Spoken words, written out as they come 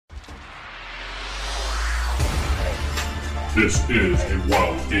This is a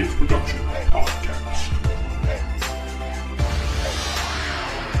Wild Age Production podcast.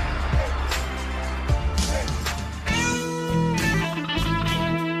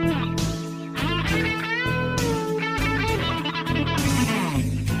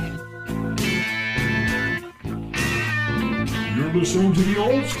 You're listening to the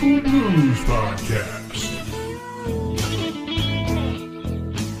Old School Blues podcast.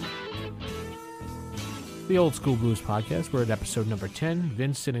 The Old School Blues podcast. We're at episode number 10.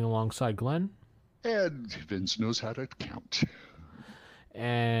 Vince sitting alongside Glenn. And Vince knows how to count.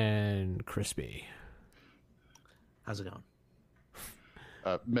 And Crispy. How's it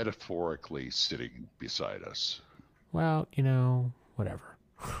going? Metaphorically sitting beside us. Well, you know, whatever.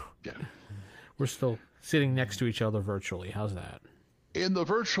 Yeah. We're still sitting next to each other virtually. How's that? In the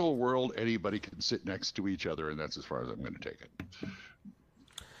virtual world, anybody can sit next to each other, and that's as far as I'm going to take it.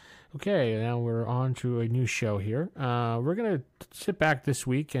 Okay, now we're on to a new show here. We're going to sit back this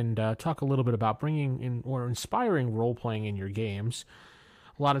week and talk a little bit about bringing in or inspiring role-playing in your games.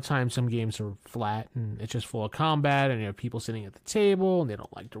 A lot of times some games are flat and it's just full of combat and you have people sitting at the table and they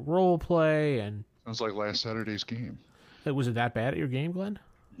don't like to role-play. And Sounds like last Saturday's game. was it that bad at your game, Glenn?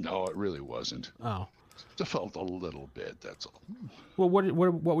 No, it really wasn't. Oh. It felt a little bit, that's all. Well,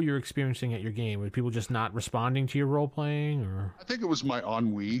 what were you experiencing at your game? Were people just not responding to your role-playing? Or I think it was my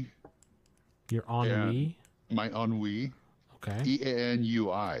ennui. your ennui? My ennui. Okay.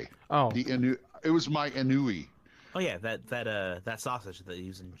 E-N-U-I. Oh. It was my ennui. Oh yeah, that sausage that you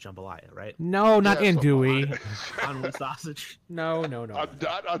use in jambalaya, right? No, not Yeah, andouille. Ennui sausage. No. Not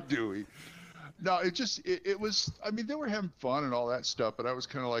ennui. No, it was, I mean, they were having fun and all that stuff, but I was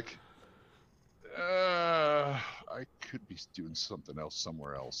kind of like, I could be doing something else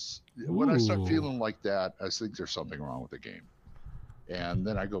somewhere else. When I start Ooh. feeling like that, I think there's something wrong with the game. And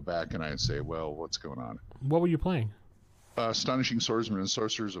then I go back and I say, well, what's going on? What were you playing? Astonishing Swordsmen and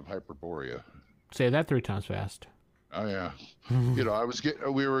Sorcerers of Hyperborea. Say that 3 times fast. Oh yeah, you know,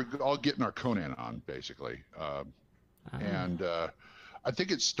 we were all getting our Conan on basically, and I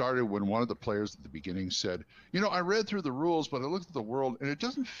think it started when one of the players at the beginning said, you know, I read through the rules, but I looked at the world and it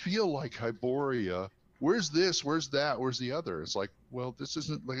doesn't feel like Hyboria. Where's this? Where's that? Where's the other? It's like, well, this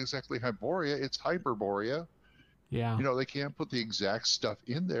isn't like exactly Hyboria. It's Hyperborea. Yeah. You know, they can't put the exact stuff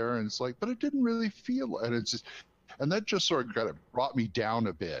in there, and it's like, but it didn't really feel, and it's just, and that just sort of kind of brought me down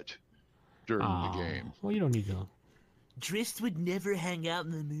a bit during the game. Well, you don't need to. Drist would never hang out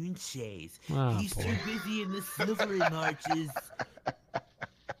in the moon shades. Oh, He's boy. too busy in the silvery marches.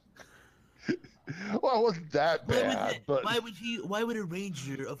 Well, it wasn't that bad, but Why would a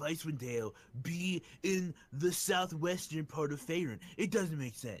ranger of Icewind Dale be in the southwestern part of Faerun? It doesn't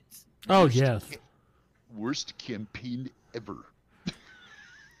make sense. Oh, yes. worst campaign ever.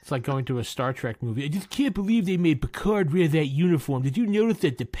 It's like going to a Star Trek movie. I just can't believe they made Picard wear that uniform. Did you notice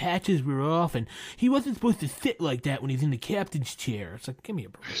that the patches were off and he wasn't supposed to sit like that when he's in the captain's chair? It's like, give me a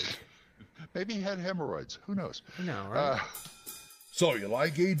break. Maybe he had hemorrhoids. Who knows? I know, right? So you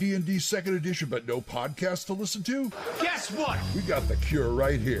like AD&D 2nd Edition but no podcast to listen to? Guess what? We got the cure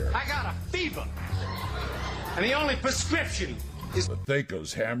right here. I got a fever. And the only prescription is... The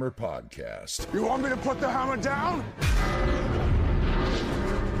Thaco's Hammer Podcast. You want me to put the hammer down?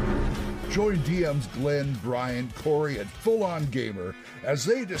 Join DMs Glenn, Brian, Corey, and Full On Gamer as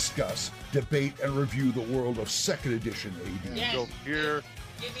they discuss, debate, and review the world of 2nd Edition AD. Yes. Go here.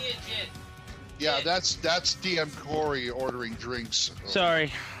 Give me a gin. Yeah, that's DM Corey ordering drinks.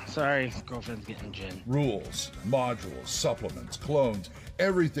 Sorry, girlfriend's getting gin. Rules, modules, supplements, clones,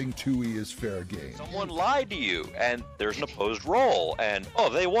 everything 2E is fair game. Someone lied to you, and there's an opposed roll, and, oh,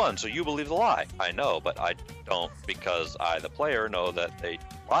 they won, so you believe the lie. I know, but I don't, because I, the player, know that they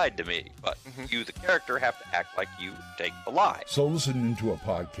lied to me. But you, the character, have to act like you take the lie. So listen into a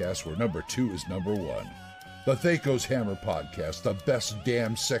podcast where number 2 is number 1. The Thaco's Hammer Podcast, the best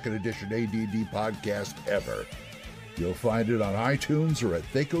damn 2nd Edition AD&D podcast ever. You'll find it on iTunes or at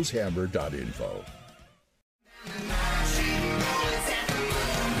thacoshammer.info.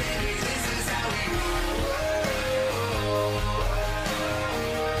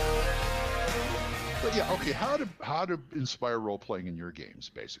 But yeah, okay. How to inspire role playing in your games,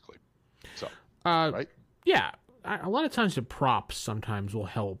 basically. So, right? Yeah. A lot of times the props sometimes will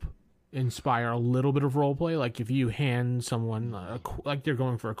help inspire a little bit of roleplay. Like if you hand someone like they're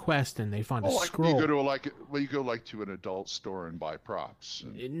going for a quest and they find a Like scroll. you go to an adult store and buy props.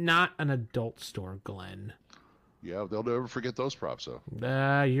 Not an adult store, Glenn. Yeah, they'll never forget those props,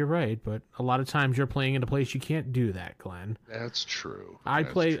 though. You're right, but a lot of times you're playing in a place you can't do that, Glenn. That's true. I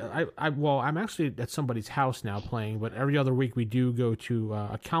That's play. true. Well, I'm actually at somebody's house now playing, but every other week we do go to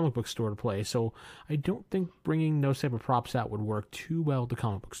a comic book store to play. So I don't think bringing those type of props out would work too well at the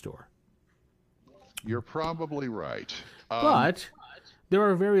comic book store. You're probably right. But there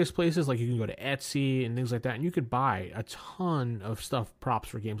are various places, like you can go to Etsy and things like that, and you could buy a ton of stuff, props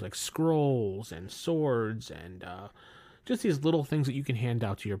for games like scrolls and swords and just these little things that you can hand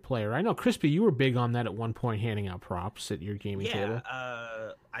out to your player. I know, Crispy, you were big on that at one point, handing out props at your gaming table.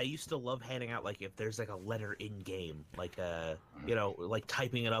 I used to love handing out, like, if there's like a letter in game, like you know, like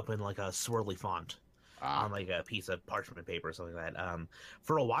typing it up in like a swirly font on like a piece of parchment paper or something like that.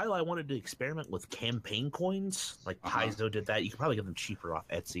 For a while, I wanted to experiment with campaign coins, like Paizo did that. You can probably get them cheaper off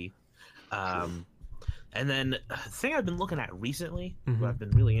Etsy. And then the thing I've been looking at recently, what I've been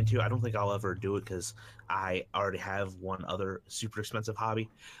really into, I don't think I'll ever do it because I already have one other super expensive hobby,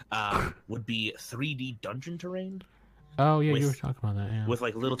 would be 3D dungeon terrain. Oh, yeah, you were talking about that, yeah. With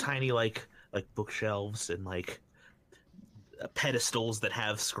like little tiny like bookshelves and like pedestals that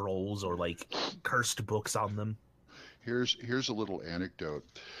have scrolls or like cursed books on them. Here's a little anecdote.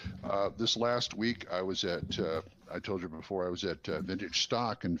 This last week, I was at. I told you before, I was at Vintage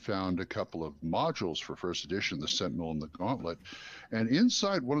Stock and found a couple of modules for first edition, the Sentinel and the Gauntlet. And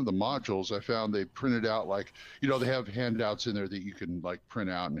inside one of the modules, I found they printed out, like, you know, they have handouts in there that you can like print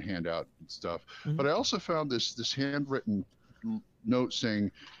out and hand out and stuff. But I also found this handwritten note saying,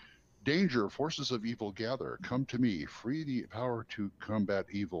 "Danger, forces of evil gather. Come to me. Free the power to combat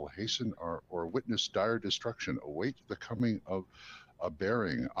evil. Hasten or witness dire destruction. Await the coming of a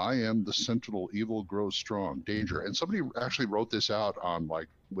bearing. I am the sentinel. Evil grows strong. Danger." And somebody actually wrote this out on, like,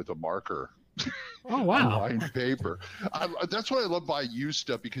 with a marker. Oh, wow. On lined paper. That's what I love by used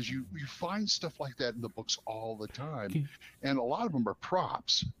stuff, because you find stuff like that in the books all the time. And a lot of them are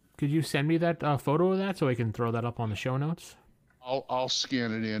props. Could you send me that photo of that so I can throw that up on the show notes? I'll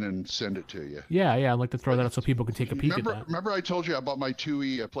scan it in and send it to you. Yeah, I'd like to throw that up so people can take a peek at that. Remember I told you I bought my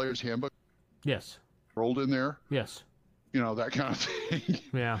 2E Player's Handbook? Yes. Rolled in there? Yes. You know, that kind of thing.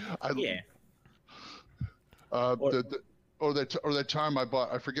 Yeah. That time I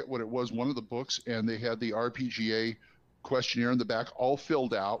bought, I forget what it was, one of the books, and they had the RPGA questionnaire in the back, all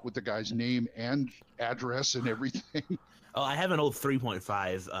filled out with the guy's name and address and everything. Oh, I have an old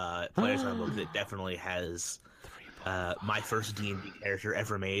 3.5 Player's Handbook that definitely has my first D&D character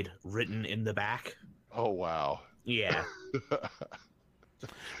ever made written in the back. Oh, wow. Yeah.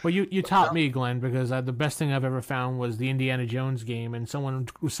 Well, you taught me, Glenn, because the best thing I've ever found was the Indiana Jones game, and someone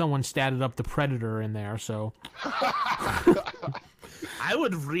statted up the Predator in there, so... I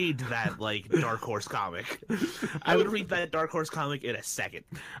would read that, like, Dark Horse comic. I would read that Dark Horse comic in a second.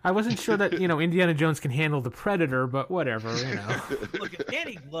 I wasn't sure that, Indiana Jones can handle the Predator, but whatever, Look, if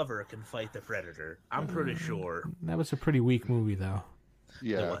Danny Glover can fight the Predator, I'm pretty sure. That was a pretty weak movie, though.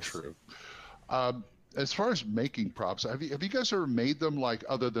 Yeah, true. As far as making props, have you guys ever made them, like,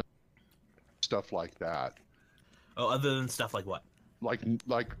 other than stuff like that? Oh, other than stuff like what?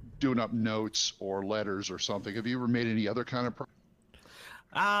 Like doing up notes or letters or something. Have you ever made any other kind of props?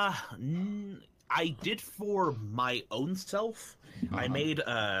 I did for my own self. I made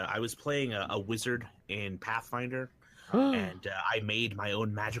I was playing a wizard in Pathfinder, and I made my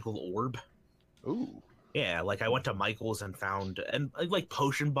own magical orb. Ooh. Yeah, like I went to Michael's and found, and like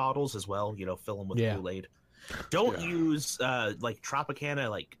potion bottles as well, fill them with Kool-Aid. Don't use like Tropicana,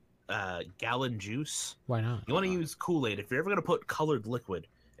 like gallon juice. Why not? You want to use Kool-Aid if you're ever going to put colored liquid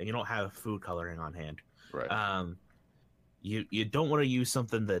and you don't have food coloring on hand. Right. You don't want to use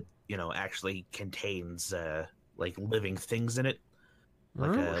something that actually contains like living things in it,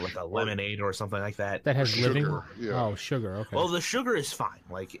 like a lemonade or something like that. That has living. Yeah. Oh, sugar. Okay. Well, the sugar is fine.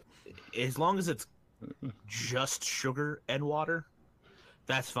 Like as long as it's just sugar and water,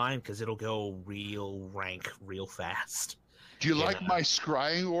 that's fine because it'll go real rank real fast. Do you like my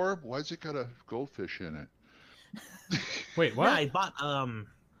scrying orb? Why's it got a goldfish in it? Wait, what? Yeah, I bought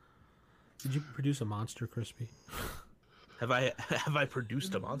Did you produce a monster, Crispy? Have I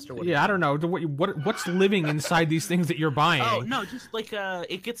produced a monster? I don't know. What's living inside these things that you're buying? Oh no, just like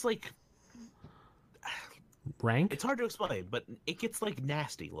it gets like rank. It's hard to explain, but it gets like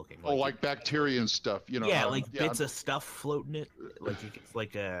nasty looking. Like bacteria and stuff, Yeah, like bits of stuff floating it. Like it gets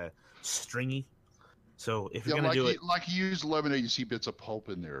like stringy. So if you're gonna do it, like you use lemonade, you see bits of pulp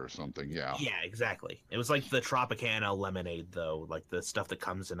in there or something. Yeah. Yeah, exactly. It was like the Tropicana lemonade, though, like the stuff that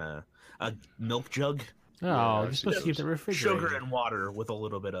comes in a milk jug. Oh, you're supposed to keep the refrigerator. Sugar and water with a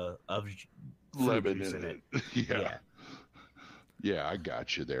little bit of lemon juice in it. Yeah. Yeah, I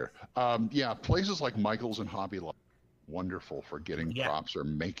got you there. Yeah, places like Michael's and Hobby Lobby, wonderful for getting props or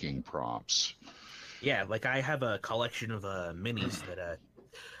making props. Yeah, like I have a collection of minis that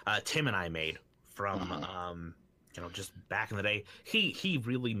Tim and I made from just back in the day. He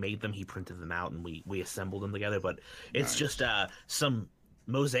really made them. He printed them out and we assembled them together. But it's just some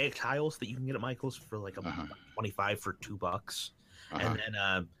mosaic tiles that you can get at Michael's for like a 25 for $2, and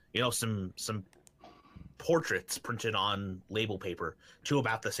then some portraits printed on label paper, two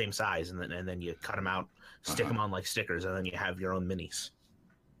about the same size, and then you cut them out, stick them on like stickers, and then you have your own minis.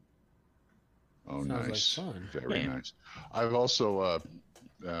 Oh, Sounds nice. like fun. Very nice. I've also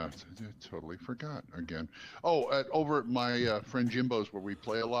totally forgot again. Oh, over at my friend Jimbo's, where we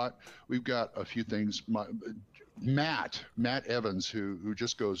play a lot, we've got a few things. Matt Evans, who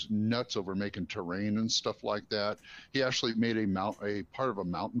just goes nuts over making terrain and stuff like that. He actually made a part of a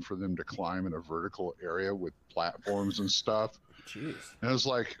mountain for them to climb in a vertical area with platforms and stuff. Jeez. And I was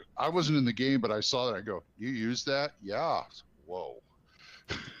like, I wasn't in the game, but I saw that. I go, you use that? Yeah. Whoa.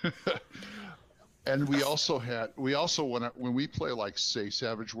 And we also when we play like say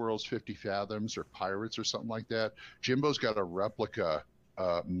Savage Worlds 50 Fathoms or Pirates or something like that, Jimbo's got a replica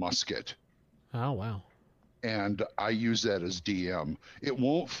musket. Oh wow. And I use that as DM. It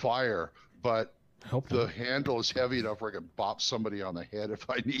won't fire, but the handle is heavy enough where I can bop somebody on the head if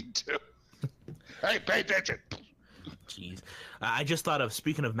I need to. Hey, pay attention. Jeez. I just thought of,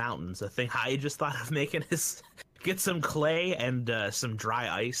 speaking of mountains, a thing I just thought of making is get some clay and some dry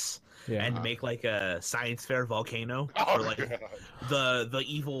ice and make like a science fair volcano for like the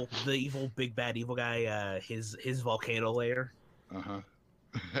evil big bad evil guy, his volcano layer.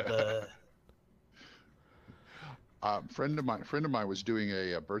 Friend of mine was doing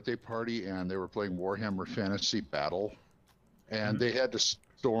a birthday party, and they were playing Warhammer Fantasy Battle, and they had to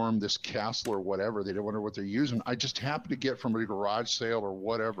storm this castle or whatever. They didn't wonder what they're using. I just happened to get from a garage sale or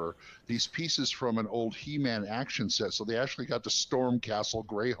whatever these pieces from an old He-Man action set, so they actually got to storm Castle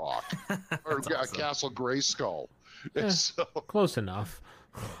Greyhawk or awesome. Castle Grayskull. So, close enough.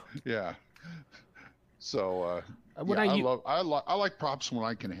 Yeah. So I like props when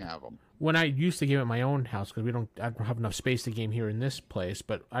I can have them. When I used to game at my own house, because I don't have enough space to game here in this place,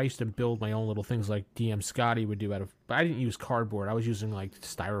 but I used to build my own little things like DM Scotty would do but I didn't use cardboard. I was using like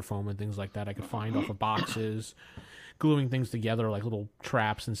styrofoam and things like that I could find off of boxes, gluing things together like little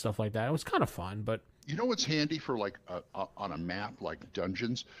traps and stuff like that. It was kind of fun, but you know what's handy for like on a map like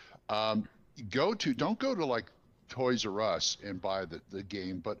Dungeons? Don't go to like Toys R Us and buy the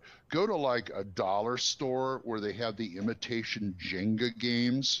game, but go to like a dollar store where they have the imitation Jenga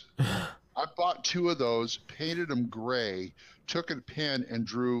games. I bought 2 of those, painted them gray, took a pen and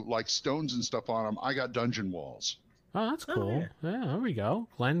drew like stones and stuff on them. I got dungeon walls. Oh, that's cool. Yeah, there we go.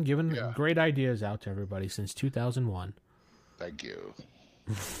 Glenn giving great ideas out to everybody since 2001. Thank you.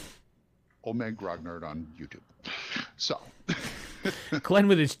 Old Man Grognard on YouTube. So Glenn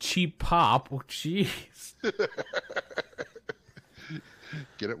with his cheap pop. Oh, jeez.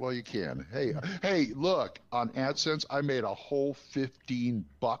 Get it while you can. Hey, look, on AdSense, I made a whole $15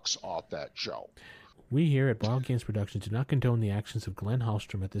 off that show. We here at Wild Games Productions do not condone the actions of Glenn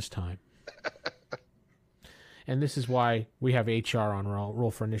Hallstrom at this time. And this is why we have HR on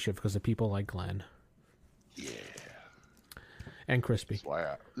Roll for Initiative, because of people like Glenn. Yeah. And Crispy.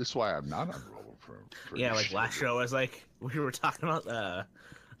 This is why I'm not on Roll for Initiative. Like last show, I was like, we were talking about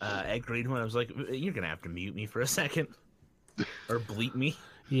Ed Greenwood. I was like, you're going to have to mute me for a second. Or bleep me.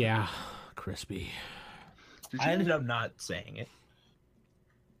 Yeah, Crispy. I ended up not saying it.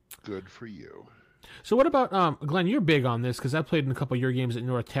 Good for you. So what about, Glenn, you're big on this, because I played in a couple of your games at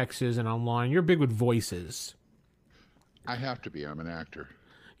North Texas and online. You're big with voices. I have to be. I'm an actor.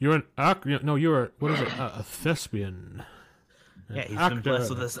 You're an actor? No, you're a thespian. Yeah, he's been blessed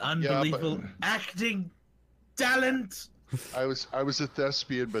with this unbelievable acting talent. I was a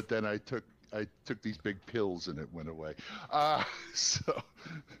thespian, but then I took these big pills and it went away. So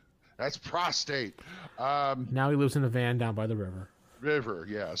that's prostate. Now he lives in a van down by the river. River,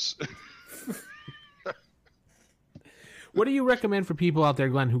 yes. What do you recommend for people out there,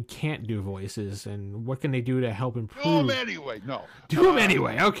 Glenn, who can't do voices, and what can they do to help improve? Do them anyway. No. Do them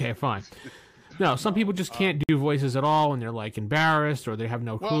anyway. Okay, fine. No, some people just can't do voices at all, and they're like embarrassed or they have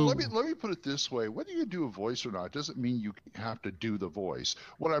no clue. Well, let me put it this way: whether you do a voice or not doesn't mean you have to do the voice.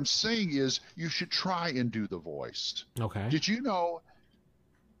 What I'm saying is you should try and do the voice. Okay. Did you know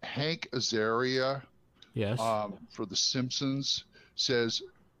Hank Azaria? Yes. For The Simpsons, says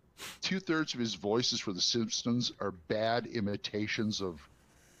 2/3 of his voices for The Simpsons are bad imitations of,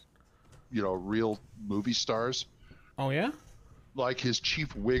 real movie stars. Oh yeah. Like his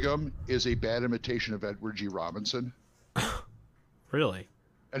Chief Wiggum is a bad imitation of Edward G. Robinson. Really?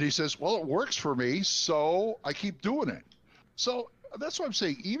 And he says, well, it works for me, so I keep doing it. So that's what I'm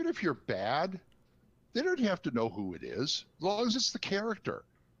saying. Even if you're bad, they don't have to know who it is, as long as it's the character.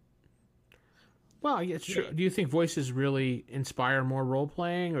 Well, yeah, it's true. Do you think voices really inspire more role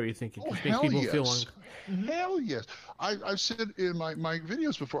playing, or you think it just makes people feel? Hell yes. I've said in my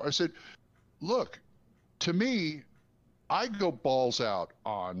videos before. I said, look, to me, I go balls out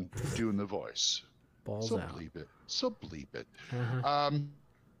on doing the voice. Balls out. So bleep it.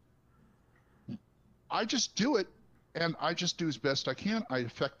 I just do it, and I just do as best I can. I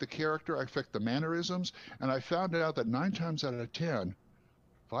affect the character, I affect the mannerisms, and I found out that 9 times out of 10,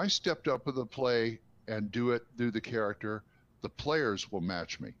 if I stepped up to the play and do the character, the players will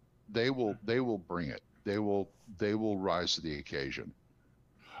match me. They will bring it. They will rise to the occasion.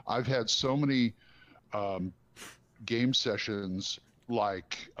 I've had so many game sessions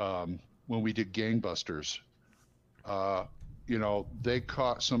like when we did Gangbusters. They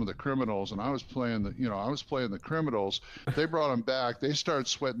caught some of the criminals, and I was playing the criminals. They brought them back. They started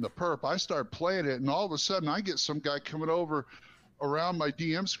sweating the perp. I start playing it, and all of a sudden, I get some guy coming over around my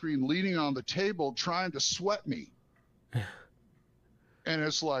DM screen, leaning on the table, trying to sweat me. And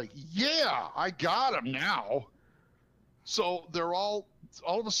it's like, yeah, I got him now. So they're all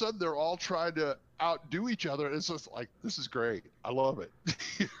of a sudden, they're all trying to outdo each other. It's just like, this is great. I love it.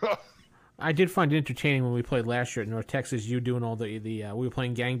 I did find it entertaining when we played last year at North Texas. You doing all the we were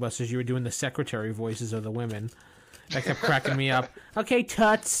playing Gangbusters. You were doing the secretary voices of the women. That kept cracking me up. Okay,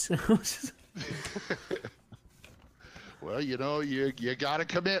 tuts. Well, you got to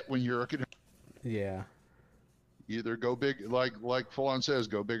commit when you're. Yeah. Either go big, like Full-On says,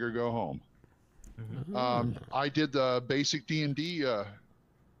 go big or go home. I did the basic D&D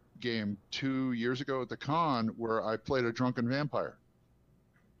game 2 years ago at the con where I played a drunken vampire.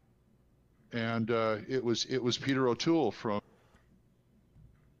 And it was Peter O'Toole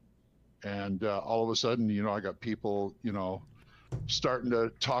and all of a sudden, I got people, starting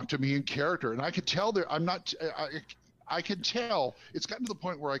to talk to me in character, and I could tell I can tell it's gotten to the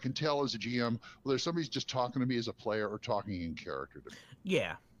point where I can tell as a GM whether somebody's just talking to me as a player or talking in character to me.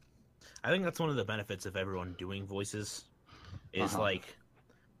 Yeah, I think that's one of the benefits of everyone doing voices is like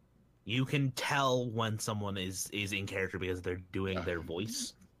you can tell when someone is in character because they're doing their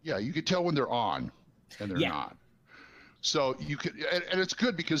voice. Yeah, you can tell when they're on and they're not. So you could, and it's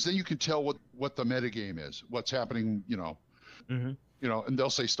good because then you can tell what the metagame is, what's happening, and they'll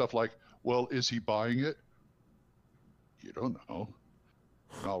say stuff like, well, is he buying it? You don't know.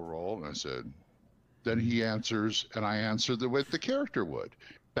 And I'll roll, and I said, then he answers, and I answer the way the character would,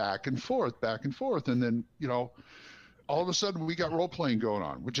 back and forth, and then, all of a sudden we got role-playing going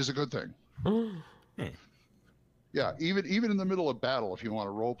on, which is a good thing. Yeah, even in the middle of battle, if you want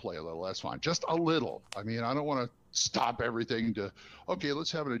to role play a little, that's fine. Just a little. I mean, I don't want to stop everything to, okay,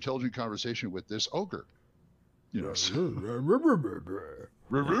 let's have an intelligent conversation with this ogre. It's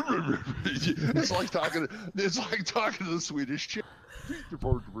like talking to the Swedish chick.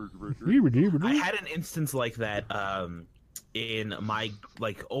 I had an instance like that in my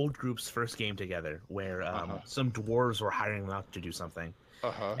old group's first game together, where some dwarves were hiring them out to do something.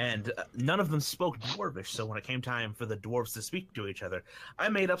 And none of them spoke Dwarvish, so when it came time for the dwarves to speak to each other, I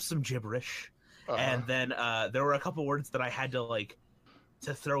made up some gibberish, and then there were a couple words that I had to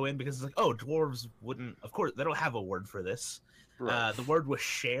throw in because it's like, oh, dwarves wouldn't, of course, they don't have a word for this. Right. The word was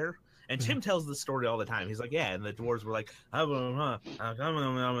share, and Tim tells this story all the time. He's like, yeah, and the dwarves were like,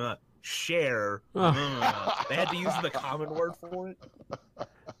 share. They had to use the common word for it.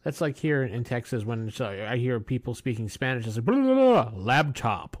 That's like here in Texas when I hear people speaking Spanish. It's like blah, blah, blah,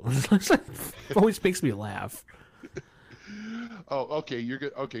 laptop. It always makes me laugh. Oh, okay. You're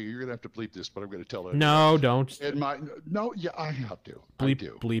gonna have to bleep this, but I'm gonna tell it. No, don't. I have to.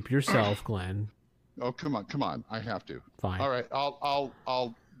 Bleep yourself, Glenn. Oh, come on. I have to. Fine. All right.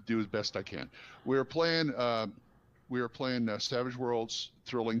 I'll do as best I can. We were playing Savage Worlds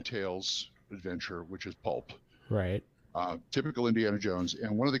Thrilling Tales Adventure, which is pulp. Right. Typical Indiana Jones,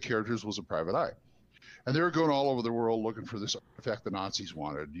 and one of the characters was a private eye. And they were going all over the world looking for this artifact the Nazis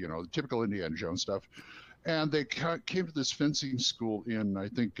wanted, the typical Indiana Jones stuff. And they came to this fencing school in, I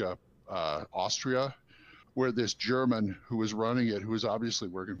think, Austria, where this German who was running it, who was obviously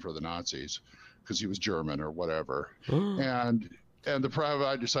working for the Nazis because he was German or whatever. And And the private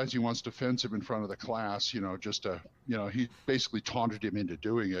eye decides he wants to fence him in front of the class, just to, he basically taunted him into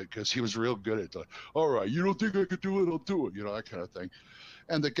doing it because he was real good at the, all right, you don't think I could do it, I'll do it, that kind of thing.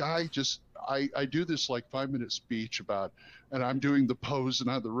 And the guy I do this like 5-minute speech about, and I'm doing the pose and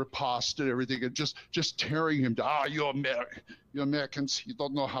I have the riposte and everything, and just tearing him down. You Americans, you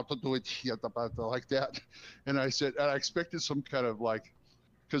don't know how to do it here, like that. And I said, and I expected some kind of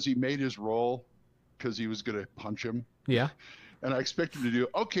because he made his roll, because he was going to punch him. Yeah. And I expect him to do,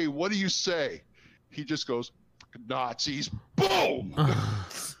 okay, what do you say? He just goes, Nazis, boom!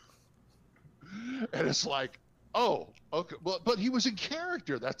 And it's like, oh, okay. Well, but he was in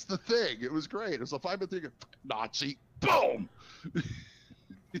character. That's the thing. It was great. It was a 5-minute thing. Nazi, boom!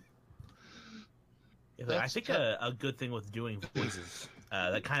 I think a good thing with doing voices,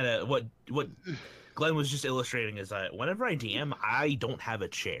 that kind of what Glenn was just illustrating is that whenever I DM, I don't have a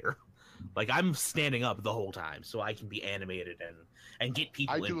chair. Like, I'm standing up the whole time, so I can be animated and get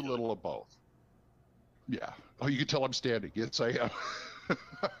people. I do a little of both. Yeah. Oh, you can tell I'm standing. Yes, I am.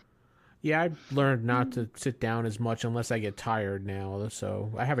 Yeah, I've learned not to sit down as much unless I get tired now.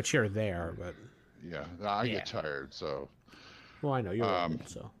 So I have a chair there, but yeah, I get tired. So, well, I know you're old,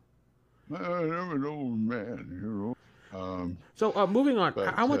 so. I'm an old man, So moving on,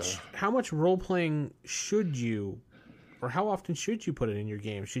 but, how much role playing should you, or how often should you put it in your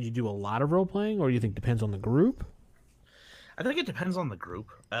game? Should you do a lot of role playing, or do you think it depends on the group? I think it depends on the group.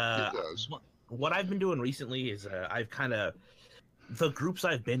 It does. What I've been doing recently is the groups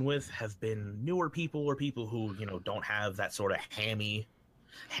I've been with have been newer people or people who don't have that sort of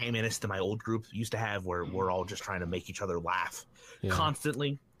hamminess that my old group used to have, where we're all just trying to make each other laugh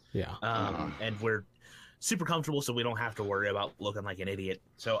constantly. Yeah. And we're super comfortable, so we don't have to worry about looking like an idiot.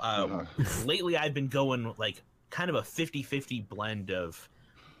 So lately I've been going like kind of a 50-50 blend of,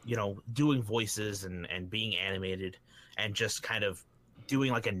 doing voices and being animated and just kind of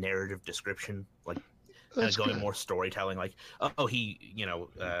doing like a narrative description, like kind of going more storytelling, like, he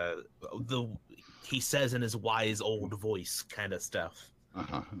says in his wise old voice kind of stuff.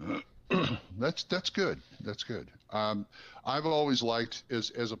 That's good. That's good. I've always liked,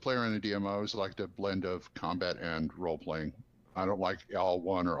 as a player in a DM, I always liked a blend of combat and role playing. I don't like all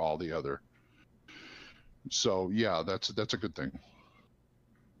one or all the other. So yeah, that's a good thing.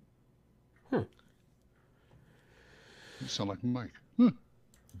 You sound like Mike.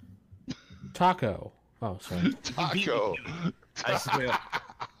 Taco. Oh, sorry. Taco. I swear.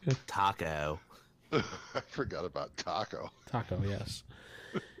 Taco. I forgot about Taco. Taco, yes.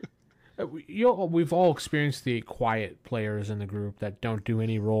 We've all experienced the quiet players in the group that don't do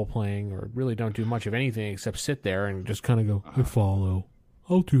any role playing or really don't do much of anything except sit there and just kind of go, I follow.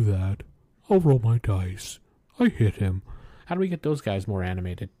 I'll do that. I'll roll my dice. I hit him. How do we get those guys more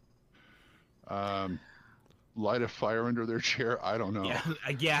animated? Light a fire under their chair? I don't know.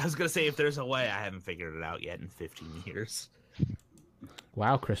 Yeah, I was going to say, if there's a way, I haven't figured it out yet in 15 years.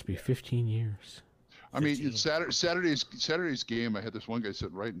 Wow, Crispy, 15 years. I mean, Saturday's game, I had this one guy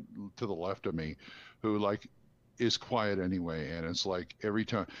sitting right to the left of me who, is quiet anyway. And it's like every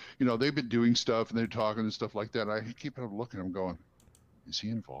time, they've been doing stuff and they're talking and stuff like that. And I keep on looking at him going, is he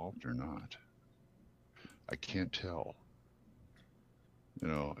involved or not? I can't tell.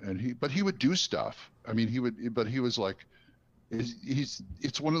 But he would do stuff. I mean, he was like,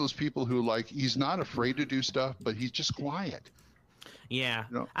 it's one of those people who he's not afraid to do stuff, but he's just quiet. Yeah.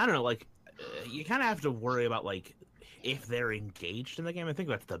 I don't know. You kind of have to worry about if they're engaged in the game. I think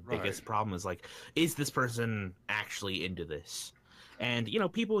that's the biggest problem is this person actually into this? And,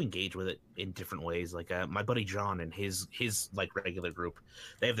 people engage with it in different ways. My buddy John and his regular group,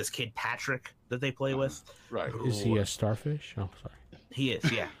 they have this kid, Patrick, that they play with. Right. Is he a starfish? Oh, sorry. He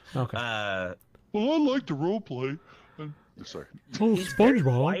is, yeah. Okay. Well, I like to role play. Sorry. He's very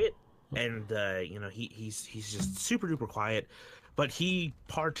quiet, and, he's just super duper quiet, but he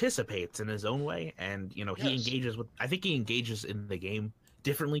participates in his own way, and, he engages with, I think he engages in the game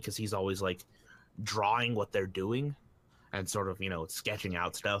differently because he's always, drawing what they're doing. And sort of, sketching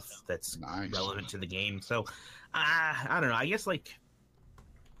out stuff that's relevant to the game. So, I don't know. I guess,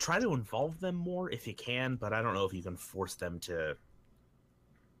 try to involve them more if you can, but I don't know if you can force them to,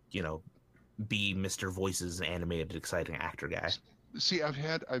 be Mr. Voice's animated, exciting actor guy. See, I've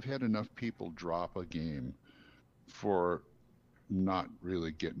had enough people drop a game for not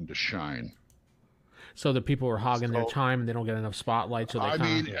really getting to shine. So the people are hogging their time and they don't get enough spotlight. So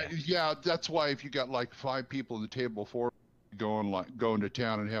yeah, that's why if you got 5 people at the table, 4 going to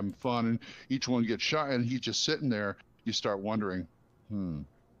town and having fun, and each one gets shot, and he's just sitting there, you start wondering,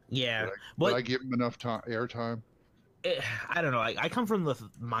 yeah, would I give him enough airtime? I don't know. I come from the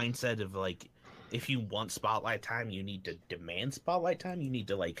mindset of if you want spotlight time, you need to demand spotlight time. You need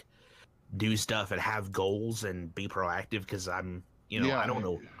to like do stuff and have goals and be proactive. Because I'm, I don't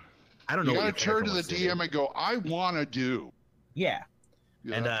know. I don't know. You what got to turn to the DM and go, I want to do. Yeah.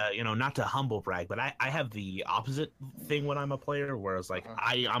 And not to humble brag, but I have the opposite thing when I'm a player, where it's like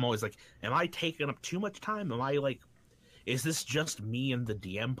I'm always like, am I taking up too much time? Am I like, is this just me and the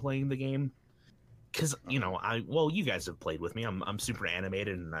DM playing the game? Because you guys have played with me. I'm super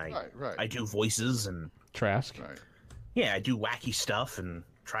animated, and I do voices and Trask. Right. Yeah, I do wacky stuff and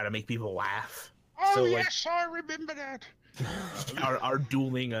try to make people laugh. Oh so, yes, I remember that. Our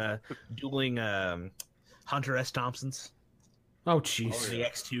dueling Hunter S. Thompsons. Oh, jeez. The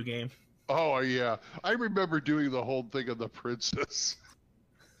X2 game. Oh, yeah. I remember doing the whole thing of the princess.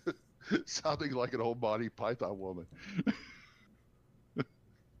 Sounding like an old Monty Python woman.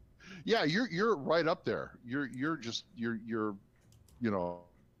 Yeah, you're right up there. You're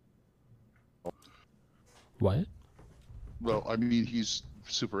What? Well, I mean, he's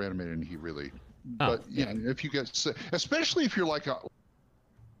super animated, and he really. But yeah, if you get, especially if you're like a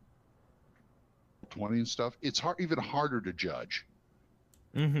 20 and stuff, it's even harder to judge.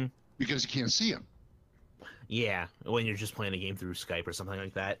 Mm-hmm. Because you can't see him. Yeah, when you're just playing a game through Skype or something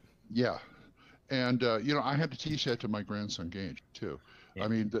like that. Yeah, and I had to teach that to my grandson Gage too. Yeah. I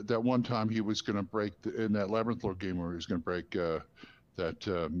mean, that one time he was going to break in that Labyrinth Lord game where he was going to break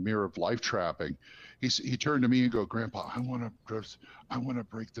that mirror of life trapping. He turned to me and go, "Grandpa, I want to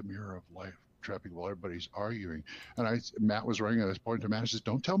break the mirror of life trapping while everybody's arguing." And Matt was running at this point to Matt. I says,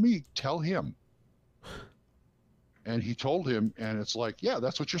 "Don't tell me, tell him." And he told him, and it's like, yeah,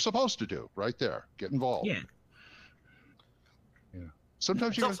 that's what you're supposed to do, right there. Get involved. Yeah. Yeah.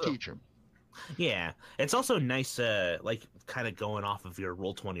 Sometimes you got to teach him. Yeah, it's also nice, like, kind of going off of your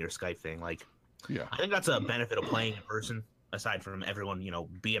Roll20 or Skype thing. Like, yeah, I think that's a benefit of playing in person, aside from everyone,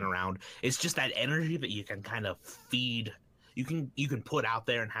 being around. It's just that energy that you can kind of feed. You can put out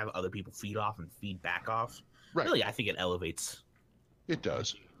there and have other people feed off and feed back off. Right. Really, I think it elevates. It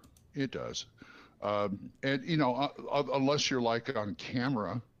does. And unless you're like on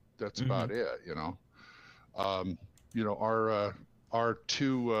camera, that's about it. Our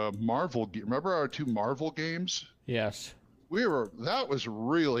two Marvel. Remember our two Marvel games? Yes. That was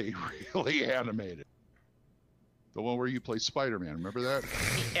really, really animated. The one where you play Spider-Man. Remember that?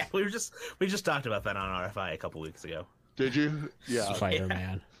 Yeah, we just talked about that on RFI a couple weeks ago. Did you? Yeah.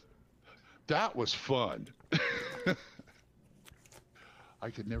 Spider-Man. That was fun.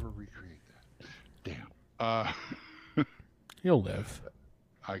 I could never recreate that. Damn. You'll live.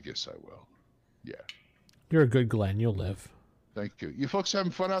 I guess I will. Yeah. You're a good Glenn. You'll live. Thank you. You folks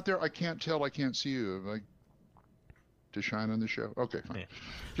having fun out there? I can't tell. I can't see you. Am I to shine on the show? Okay, fine. Yeah.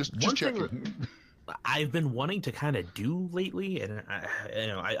 Just checking. I've been wanting to kind of do lately, and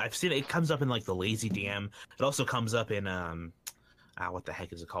I've seen it comes up in like the Lazy DM. It also comes up in what the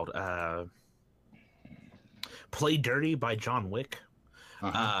heck is it called? Play Dirty by John Wick.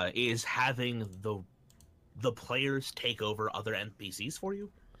 Is having the players take over other NPCs for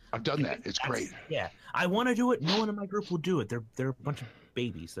you. I've done that. It's great. Yeah, I want to do it. No one in my group will do it. They're a bunch of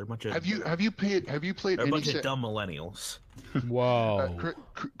babies. They're a bunch of. Have you played? They're a bunch of dumb millennials. Whoa.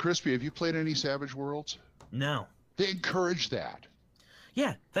 Crispy, have you played any Savage Worlds? No. They encourage that.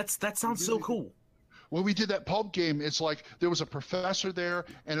 Yeah, that sounds so cool. When we did that pulp game, it's like there was a professor there,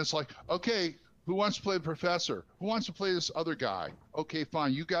 and it's like, okay, who wants to play the professor? Who wants to play this other guy? Okay,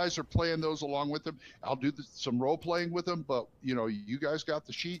 fine. You guys are playing those along with them. I'll do some role playing with them, but you guys got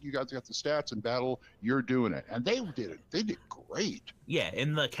the sheet, you guys got the stats, and battle, you're doing it. And they did it. They did great. Yeah,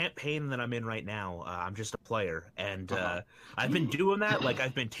 in the campaign that I'm in right now, I'm just a player, and I've been doing that. Like,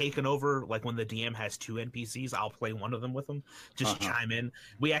 I've been taking over. Like, when the DM has two NPCs, I'll play one of them with them. Just chime in.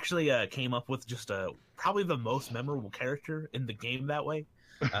 We actually came up with just probably the most memorable character in the game that way.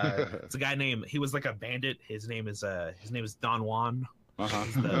 It's a guy named. He was like a bandit. His name is Don Juan.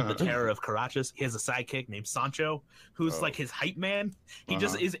 He's the terror of Carachas. He has a sidekick named Sancho, who's like his hype man. He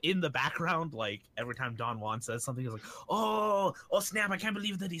just is in the background, like every time Don Juan says something, he's like, "Oh snap! I can't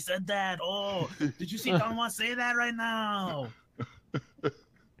believe that he said that. Oh, did you see Don Juan say that right now?"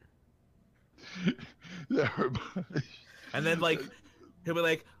 And then like he'll be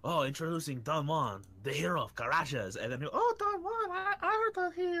like, "Oh, introducing Don Juan, the hero of Carachas," and then he'll, "Oh, Don Juan, I heard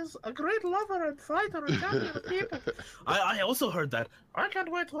that he is a great lover and fighter and champion of people. I also heard that. I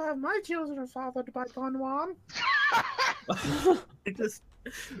can't wait to have my children fathered by Don Juan." It just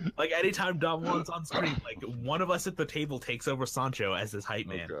like anytime Don Juan's on screen, like one of us at the table takes over Sancho as his hype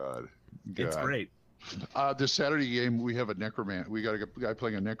man. Oh God. It's great. This Saturday game, we have a necromancer. We got a guy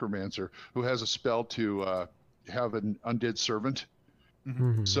playing a necromancer who has a spell to have an undead servant.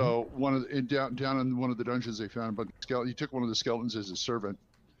 Mm-hmm. So down in one of the dungeons, they found a bunch of skeletons. He took one of the skeletons as a servant,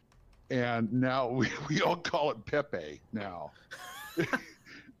 and now we all call it Pepe now.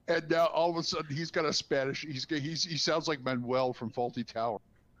 And now all of a sudden he's got a Spanish. He sounds like Manuel from Faulty Tower,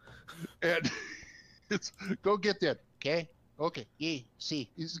 and it's go get that. Okay, yeah, see.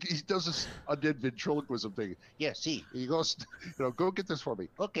 He does this undead ventriloquism thing. Yeah, see. He goes, go get this for me.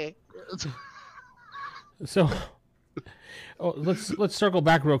 Okay. So, let's circle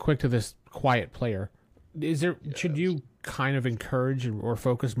back real quick to this quiet player. Should you kind of encourage or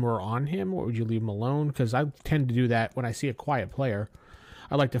focus more on him, or would you leave him alone? Because I tend to do that when I see a quiet player.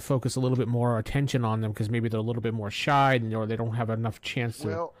 I like to focus a little bit more attention on them because maybe they're a little bit more shy, or they don't have enough chance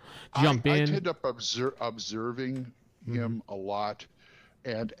to jump in. I tend up observing him a lot,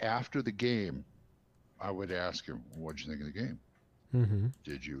 and after the game, I would ask him, "What did you think of the game? Mm-hmm.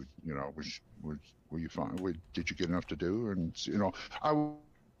 Did you, were you fine? Did you get enough to do?" And I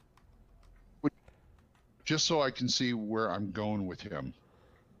would, just so I can see where I'm going with him,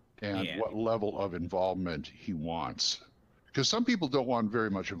 and what level of involvement he wants. Because some people don't want very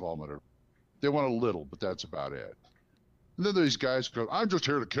much involvement; they want a little, but that's about it. And then these guys go, "I'm just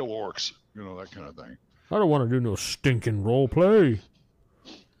here to kill orcs," that kind of thing. I don't want to do no stinking role play.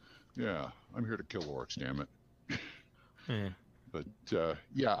 Yeah, I'm here to kill orcs, damn it. But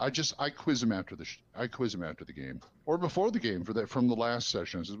I quiz him after the game or before the game from the last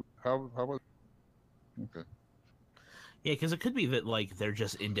session. I says, how was? Okay. Yeah, because it could be that they're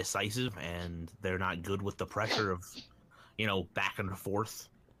just indecisive and they're not good with the pressure of, back and forth.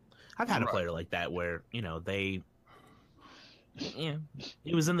 I've had a player like that where it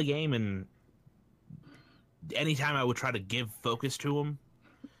was in the game, and anytime I would try to give focus to him,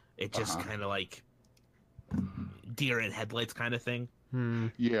 it just kind of like deer in headlights kind of thing.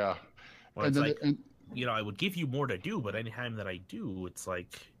 Yeah. Where it's I would give you more to do, but anytime that I do, it's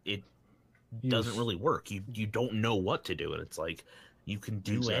like it doesn't really work. You don't know what to do, and it's like you can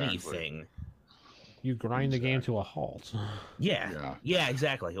do anything. You grind the game to a halt. Yeah,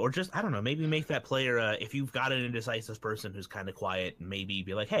 exactly. Or just, I don't know, maybe make that player, if you've got an indecisive person who's kind of quiet, maybe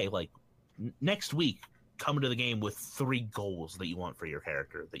be like, hey, next week, come into the game with 3 goals that you want for your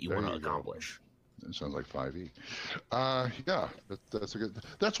character that you want to accomplish. That sounds like 5e.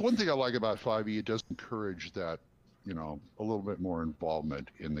 That's one thing I like about 5e. It does encourage that, a little bit more involvement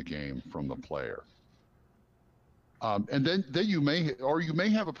in the game from the player. And then you may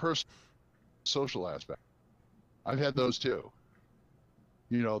have a person social aspect. I've had those too.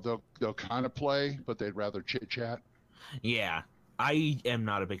 They'll kind of play, but they'd rather chit chat. Yeah, I am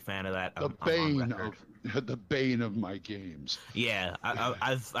not a big fan of that. The bane of my games. Yeah,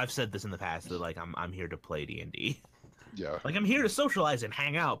 I've said this in the past that I'm here to play D&D. Yeah. I'm here to socialize and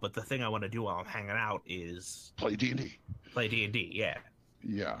hang out, but the thing I want to do while I'm hanging out is play D&D. Play D&D. Yeah.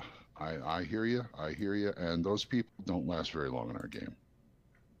 Yeah, I hear you. And those people don't last very long in our game.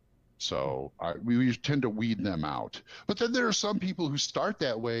 So we tend to weed them out. But then there are some people who start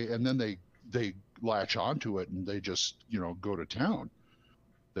that way, and then they latch onto it, and they just go to town.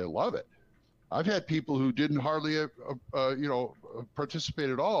 They love it. I've had people who didn't hardly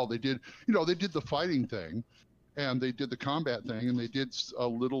participate at all. They did the fighting thing, and they did the combat thing, and they did a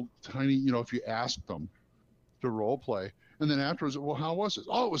little tiny if you asked them to role play, and then afterwards, well, how was it?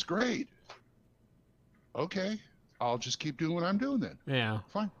 Oh, it was great. Okay, I'll just keep doing what I'm doing then. Yeah,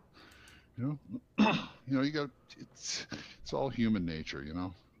 fine. You got it's all human nature,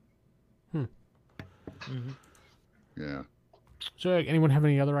 Mm-hmm. Yeah. So, anyone have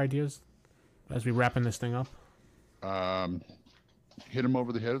any other ideas as we wrapping this thing up? Hit them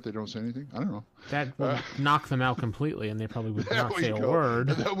over the head if they don't say anything. I don't know. That will knock them out completely, and they probably would not say a word.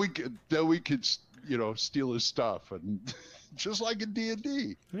 And then we could steal his stuff, and just like in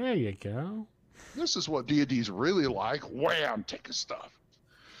D&D. There you go. This is what D&D's really like. Wham! Take his stuff.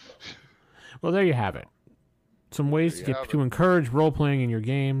 Well, there you have it. Some ways to encourage role-playing in your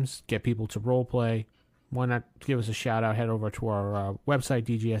games, get people to role-play. Why not give us a shout-out, head over to our website,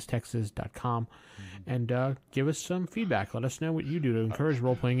 dgstexas.com, and give us some feedback. Let us know what you do to encourage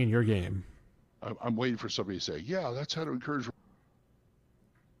role-playing in your game. I'm waiting for somebody to say, yeah, that's how to encourage.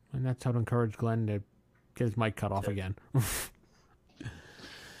 And that's how to encourage Glenn to get his mic cut off again.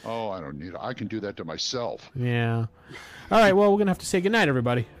 Oh, I don't need it. I can do that to myself. Yeah. All right, well, we're going to have to say goodnight,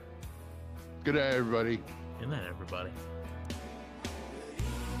 everybody. Good night, everybody. Good night, everybody.